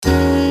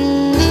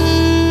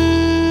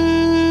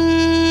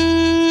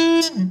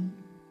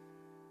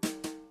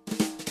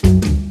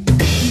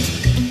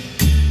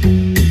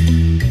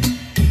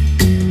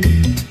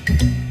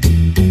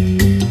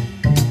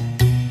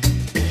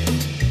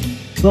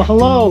Well,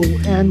 hello,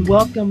 and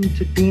welcome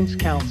to Deans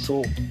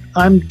Counsel.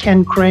 I'm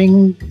Ken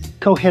Kring,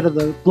 co-head of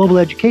the Global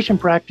Education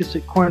Practice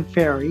at Korn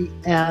Ferry,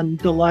 and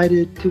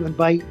delighted to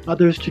invite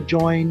others to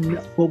join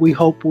what we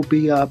hope will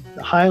be a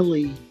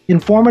highly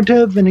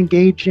informative and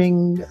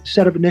engaging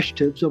set of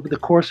initiatives over the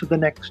course of the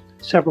next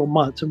several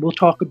months. And we'll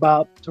talk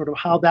about sort of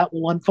how that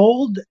will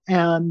unfold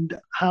and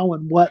how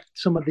and what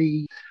some of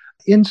the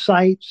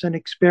insights and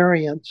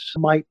experience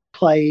might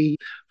play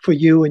for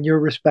you and your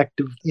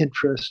respective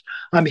interests.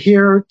 I'm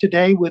here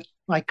today with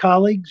my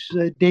colleagues,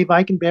 Dave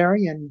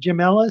Ikenberry and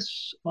Jim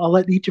Ellis. I'll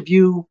let each of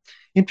you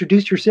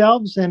introduce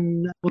yourselves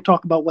and we'll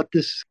talk about what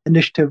this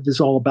initiative is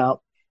all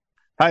about.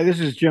 Hi, this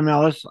is Jim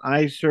Ellis.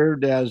 I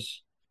served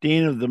as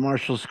Dean of the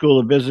Marshall School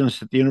of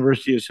Business at the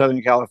University of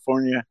Southern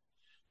California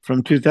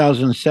from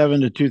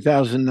 2007 to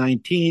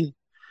 2019.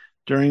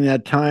 During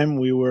that time,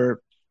 we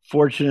were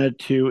fortunate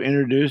to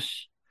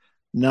introduce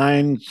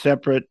 9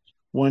 separate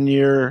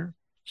one-year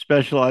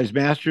specialized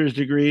master's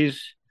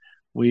degrees.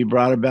 We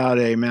brought about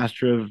a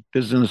Master of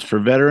Business for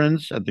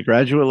Veterans at the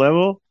graduate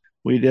level.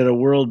 We did a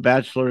World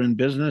Bachelor in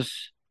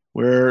Business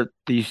where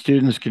the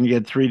students can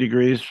get 3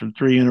 degrees from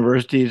 3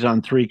 universities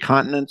on 3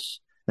 continents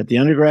at the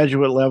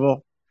undergraduate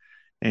level.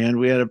 And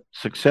we had a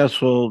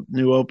successful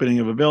new opening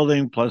of a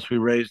building, plus we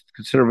raised a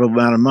considerable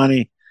amount of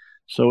money.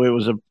 So it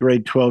was a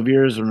great 12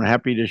 years, and we're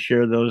happy to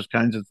share those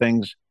kinds of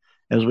things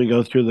as we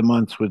go through the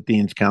months with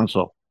Deans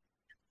Counsel.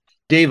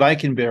 Dave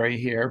Ikenberry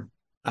here.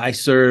 I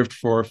served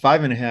for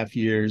 5.5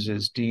 years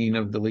as Dean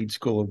of the Leeds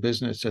School of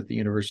Business at the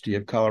University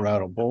of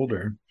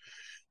Colorado-Boulder.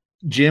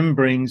 Jim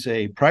brings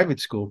a private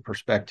school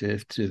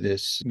perspective to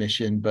this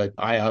mission, but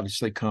I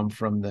obviously come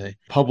from the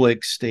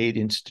public state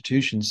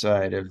institution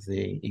side of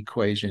the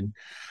equation.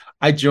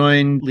 I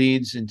joined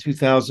Leeds in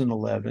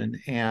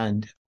 2011,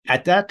 and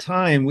at that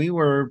time, we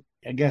were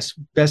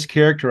best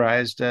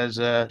characterized as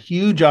a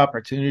huge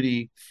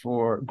opportunity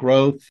for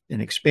growth and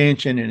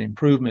expansion and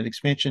improvement.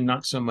 Expansion,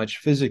 not so much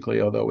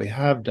physically, although we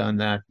have done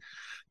that,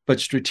 but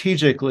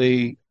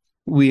strategically,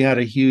 we had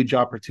a huge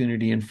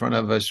opportunity in front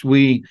of us.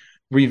 We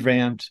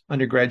revamped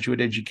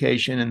undergraduate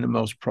education in the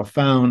most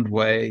profound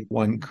way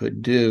one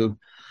could do,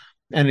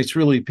 and it's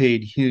really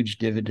paid huge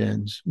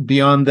dividends.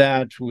 Beyond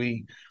that,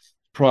 we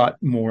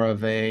brought more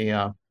of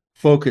a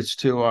focus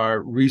to our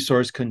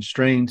resource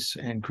constraints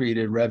and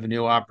created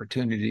revenue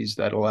opportunities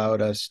that allowed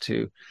us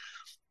to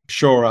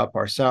shore up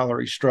our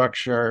salary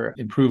structure,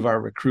 improve our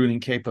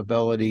recruiting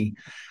capability.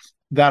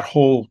 That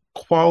whole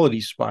quality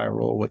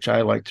spiral, which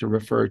I like to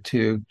refer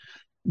to,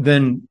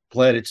 then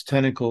bled its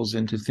tentacles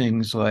into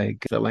things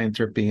like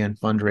philanthropy and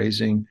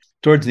fundraising.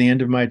 Towards the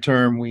end of my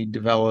term, we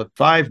developed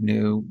 5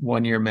 new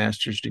one-year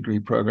master's degree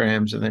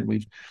programs, and then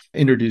we've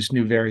introduced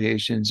new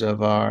variations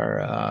of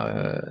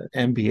our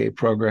MBA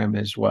program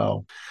as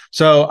well.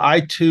 So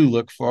I, too,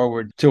 look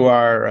forward to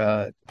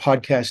our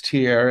podcast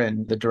here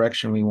and the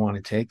direction we want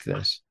to take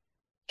this.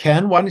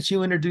 Ken, why don't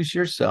you introduce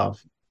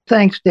yourself?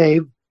 Thanks,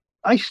 Dave.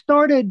 I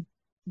started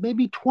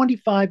maybe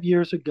 25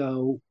 years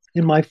ago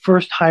in my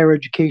first higher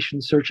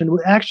education search, and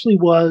it actually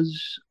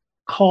was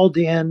called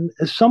in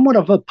as somewhat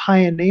of a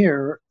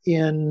pioneer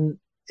in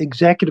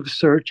executive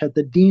search at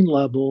the dean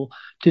level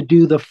to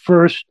do the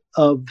first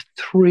of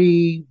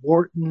 3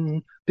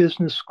 Wharton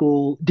Business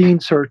School dean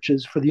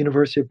searches for the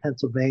University of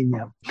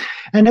Pennsylvania.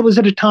 And it was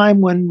at a time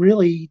when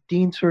really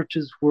dean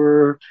searches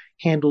were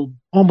handled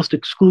almost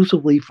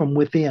exclusively from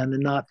within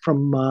and not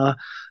from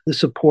the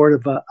support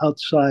of an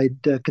outside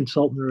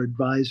consultant or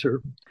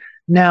advisor.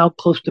 Now,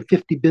 close to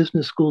 50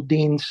 business school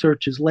dean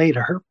searches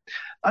later,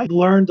 I've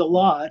learned a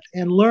lot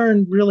and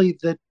learned really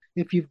that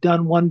if you've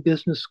done one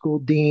business school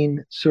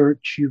dean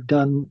search, you've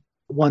done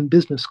one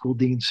business school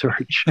dean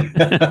search.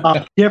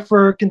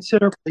 Differ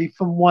considerably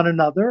from one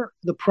another.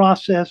 The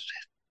process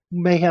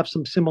may have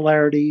some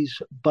similarities,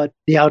 but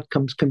the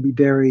outcomes can be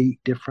very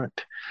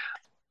different.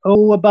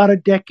 About a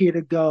decade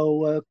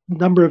ago, a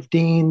number of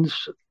deans,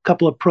 a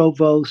couple of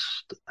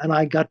provosts, and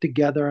I got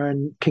together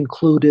and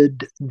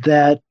concluded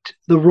that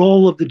the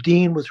role of the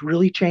dean was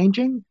really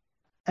changing.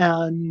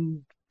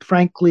 And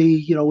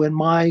frankly, in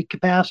my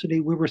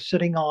capacity, we were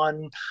sitting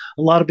on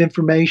a lot of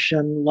information,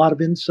 a lot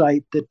of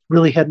insight that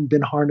really hadn't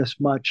been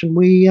harnessed much. And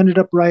we ended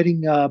up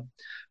writing a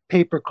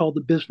paper called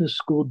The Business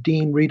School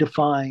Dean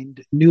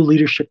Redefined: New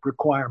Leadership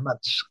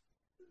Requirements.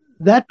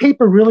 That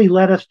paper really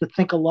led us to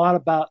think a lot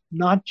about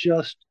not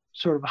just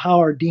sort of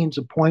how are deans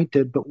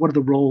appointed, but what are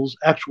the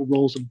actual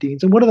roles of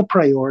deans, and what are the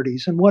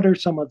priorities, and what are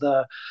some of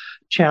the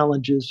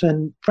challenges.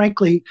 And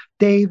frankly,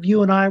 Dave,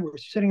 you and I were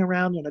sitting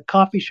around in a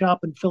coffee shop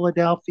in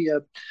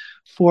Philadelphia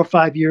 4 or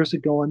 5 years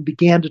ago and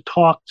began to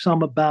talk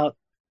some about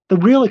the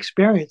real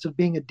experience of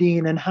being a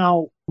dean and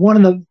how one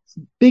of the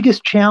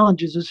biggest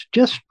challenges is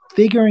just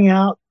figuring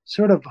out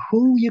sort of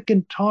who you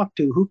can talk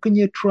to, who can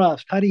you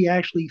trust, how do you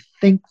actually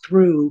think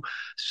through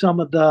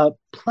some of the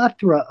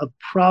plethora of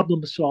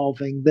problem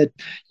solving that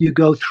you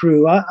go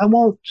through. I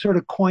won't sort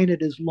of coin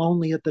it as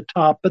lonely at the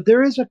top, but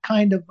there is a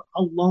kind of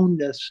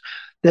aloneness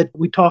that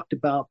we talked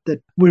about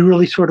that we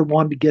really sort of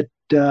wanted to get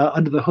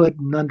under the hood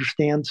and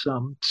understand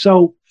some.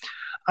 So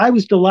I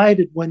was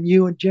delighted when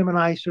you and Jim and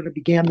I sort of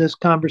began this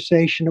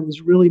conversation. It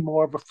was really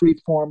more of a free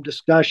form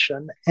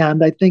discussion.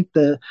 And I think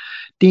the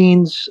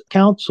Deans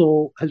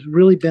Counsel has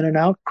really been an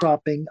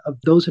outcropping of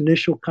those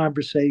initial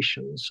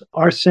conversations.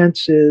 Our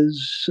sense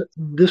is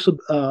this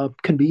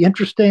can be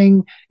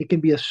interesting. It can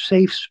be a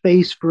safe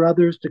space for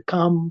others to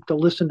come to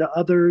listen to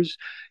others.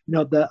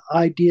 The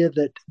idea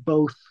that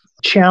both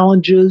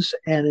challenges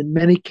and in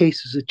many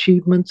cases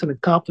achievements and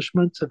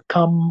accomplishments have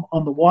come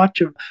on the watch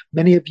of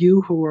many of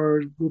you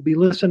will be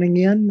listening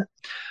in,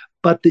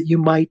 but that you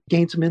might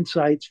gain some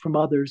insights from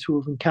others who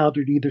have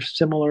encountered either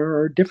similar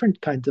or different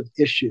kinds of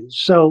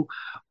issues. So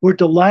we're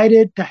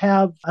delighted to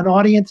have an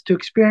audience to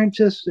experience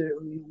this.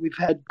 We've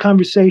had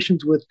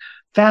conversations with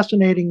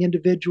fascinating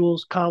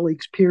individuals,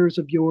 colleagues, peers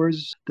of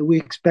yours, that we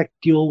expect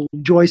you'll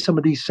enjoy some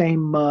of these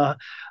same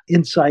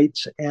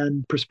insights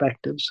and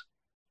perspectives.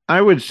 I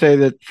would say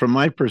that from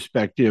my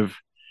perspective,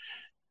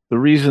 the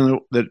reason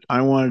that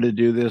I wanted to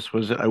do this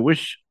was that I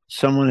wish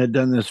someone had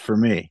done this for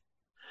me,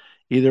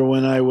 either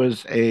when I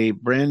was a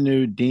brand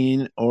new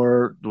dean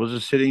or was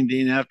a sitting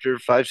dean after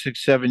 5,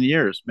 6, 7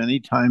 years. Many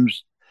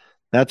times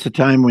that's a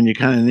time when you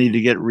kind of need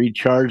to get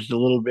recharged a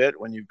little bit.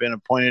 When you've been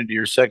appointed to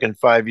your second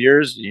 5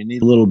 years, you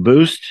need a little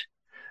boost.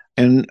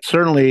 And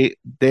certainly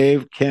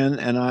Dave, Ken,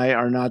 and I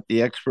are not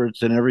the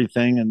experts in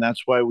everything. And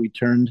that's why we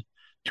turned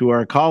to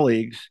our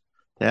colleagues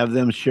to have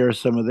them share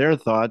some of their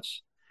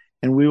thoughts.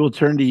 And we will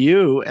turn to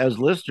you as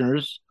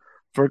listeners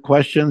for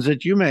questions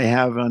that you may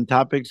have on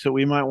topics that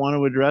we might want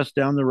to address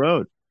down the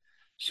road.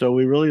 So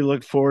we really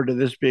look forward to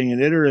this being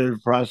an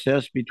iterative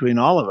process between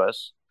all of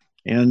us.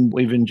 And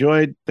we've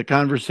enjoyed the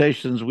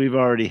conversations we've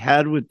already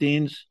had with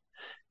deans,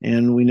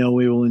 and we know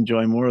we will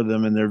enjoy more of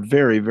them. And they're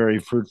very, very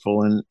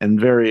fruitful and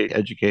very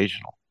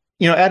educational.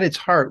 At its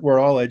heart, we're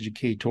all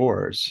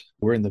educators.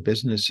 We're in the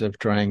business of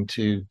trying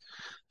to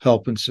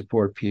help and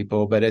support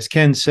people. But as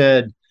Ken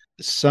said,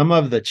 some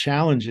of the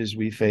challenges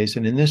we face,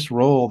 and in this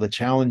role, the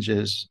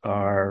challenges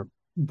are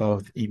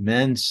both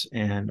immense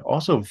and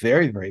also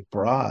very, very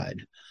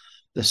broad.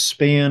 The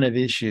span of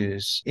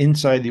issues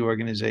inside the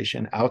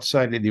organization,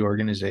 outside of the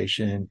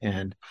organization,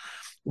 and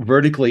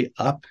vertically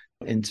up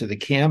into the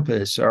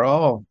campus are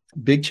all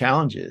big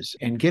challenges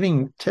and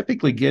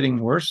typically getting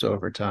worse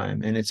over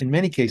time. And it's in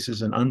many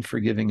cases an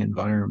unforgiving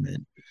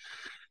environment.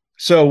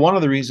 So one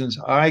of the reasons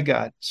I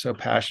got so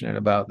passionate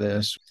about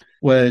this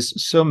was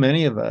so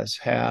many of us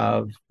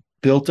have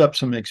built up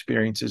some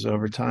experiences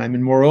over time.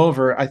 And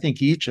moreover, I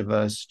think each of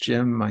us,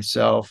 Jim,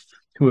 myself,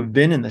 who have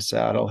been in the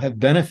saddle, have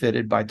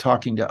benefited by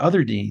talking to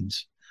other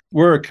deans.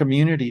 We're a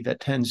community that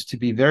tends to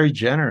be very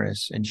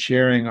generous in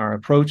sharing our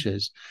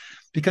approaches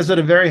because at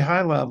a very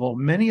high level,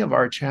 many of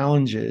our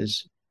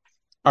challenges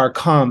are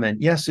common.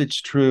 Yes, it's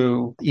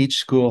true. Each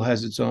school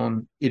has its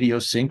own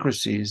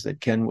idiosyncrasies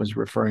that Ken was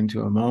referring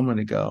to a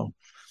moment ago.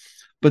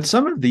 But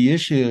some of the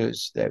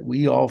issues that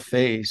we all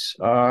face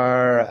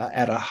are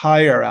at a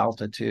higher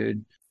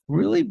altitude,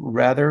 really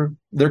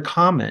they're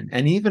common,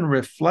 and even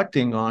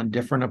reflecting on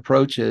different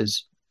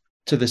approaches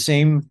to the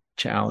same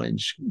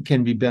challenge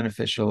can be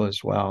beneficial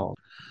as well.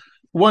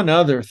 One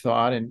other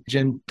thought, and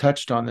Jim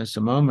touched on this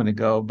a moment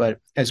ago, but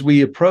as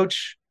we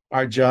approach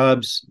our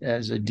jobs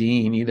as a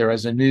dean, either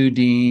as a new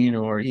dean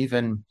or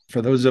even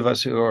for those of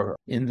us who are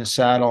in the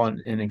saddle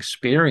and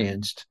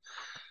experienced,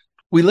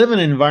 we live in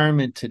an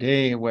environment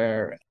today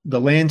where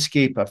the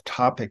landscape of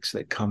topics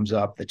that comes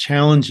up, the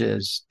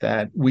challenges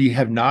that we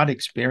have not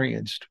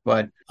experienced,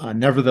 but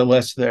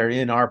nevertheless, they're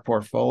in our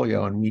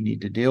portfolio and we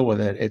need to deal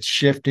with it. It's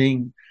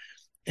shifting,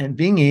 and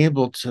being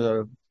able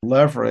to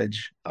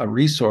leverage a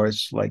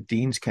resource like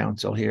Deans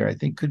Counsel here, I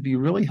think could be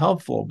really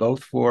helpful,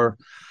 both for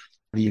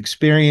the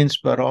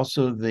experienced, but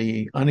also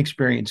the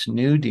unexperienced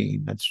new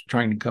dean that's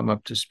trying to come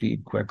up to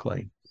speed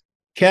quickly.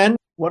 Ken,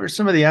 what are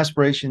some of the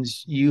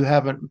aspirations you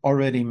haven't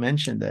already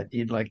mentioned that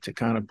you'd like to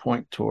kind of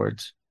point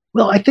towards?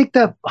 Well, I think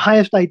the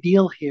highest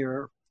ideal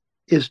here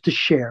is to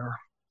share.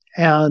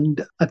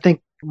 And I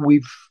think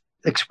we've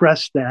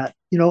expressed that.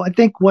 I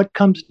think what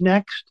comes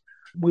next,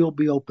 we'll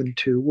be open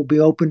to. We'll be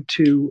open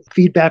to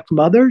feedback from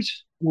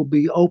others. We'll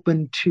be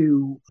open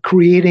to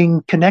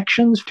creating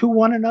connections to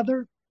one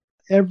another.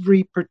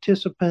 Every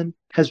participant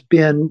has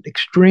been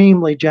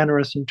extremely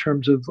generous in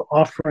terms of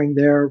offering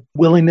their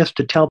willingness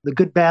to tell the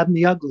good, bad, and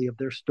the ugly of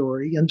their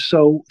story. And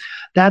so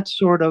that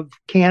sort of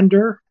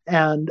candor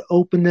and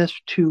openness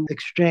to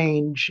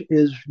exchange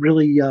is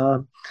really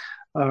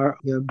our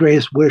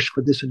greatest wish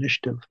for this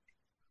initiative.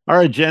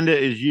 Our agenda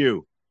is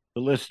you,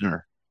 the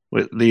listener.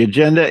 The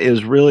agenda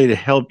is really to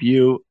help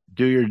you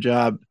do your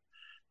job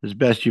as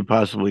best you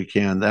possibly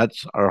can.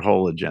 That's our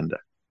whole agenda.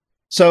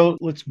 So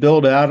let's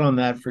build out on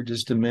that for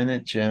just a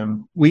minute,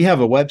 Jim. We have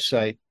a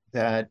website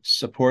that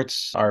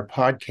supports our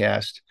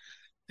podcast.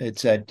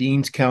 It's at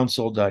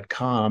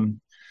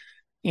deanscounsel.com.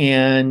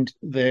 And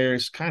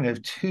there's kind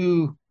of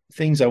two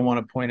things I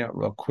want to point out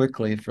real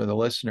quickly for the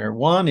listener.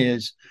 One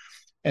is,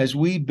 as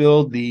we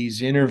build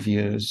these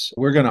interviews,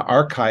 we're going to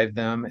archive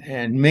them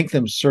and make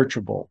them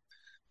searchable.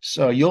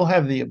 So you'll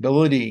have the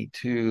ability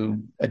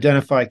to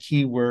identify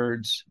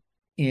keywords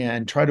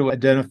and try to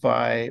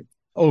identify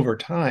over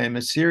time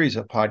a series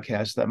of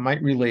podcasts that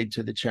might relate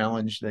to the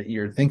challenge that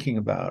you're thinking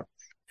about: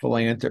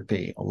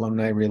 philanthropy,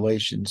 alumni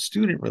relations,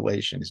 student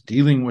relations,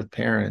 dealing with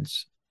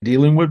parents,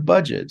 dealing with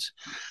budgets.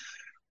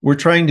 We're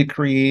trying to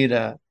create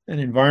an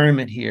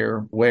environment here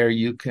where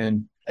you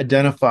can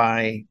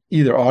identify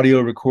either audio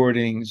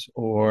recordings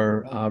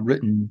or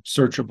written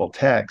searchable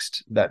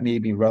text that may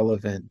be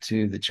relevant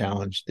to the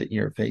challenge that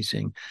you're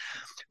facing.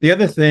 The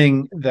other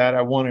thing that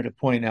I wanted to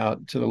point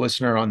out to the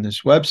listener on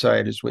this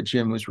website is what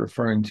Jim was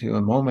referring to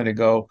a moment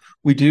ago.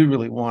 We do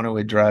really want to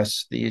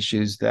address the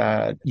issues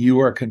that you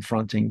are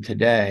confronting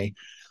today,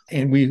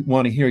 and we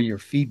want to hear your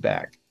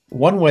feedback.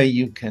 One way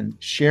you can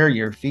share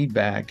your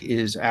feedback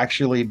is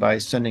actually by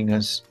sending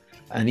us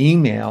an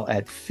email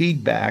at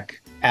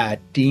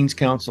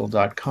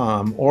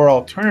feedback@deanscounsel.com, or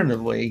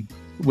alternatively,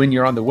 when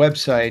you're on the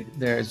website,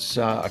 there's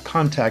a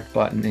contact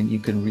button and you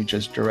can reach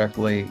us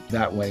directly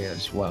that way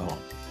as well.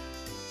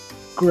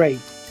 Great.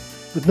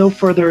 With no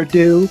further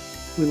ado,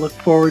 we look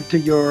forward to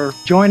your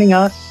joining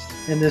us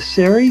in this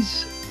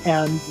series,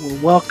 and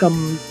we'll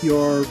welcome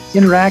your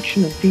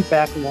interaction and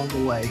feedback along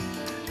the way.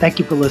 Thank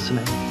you for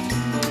listening.